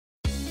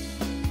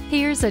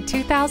Here's a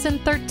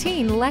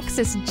 2013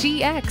 Lexus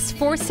GX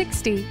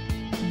 460.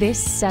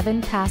 This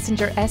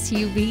 7-passenger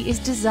SUV is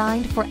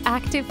designed for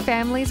active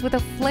families with a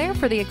flair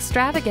for the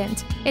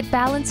extravagant. It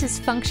balances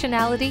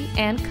functionality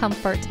and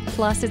comfort,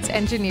 plus it's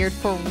engineered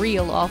for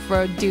real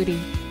off-road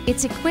duty.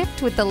 It's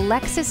equipped with the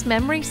Lexus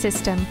memory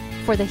system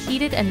for the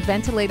heated and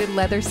ventilated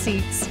leather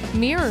seats,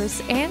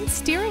 mirrors, and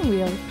steering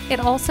wheel.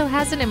 It also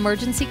has an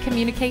emergency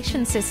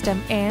communication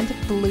system and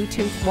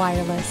Bluetooth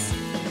wireless.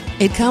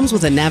 It comes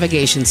with a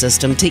navigation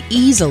system to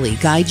easily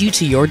guide you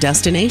to your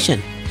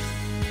destination.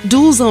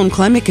 Dual zone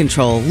climate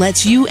control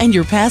lets you and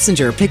your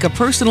passenger pick a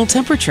personal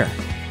temperature.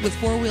 With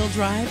 4-wheel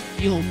drive,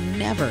 you'll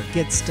never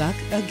get stuck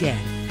again.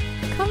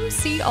 Come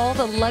see all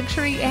the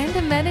luxury and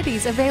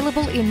amenities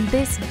available in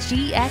this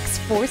GX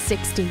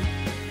 460.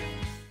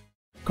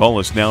 Call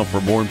us now for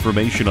more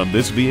information on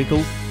this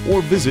vehicle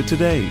or visit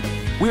today.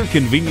 We're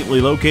conveniently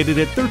located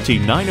at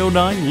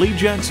 13909 Lee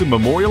Jackson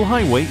Memorial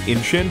Highway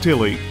in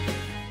Chantilly.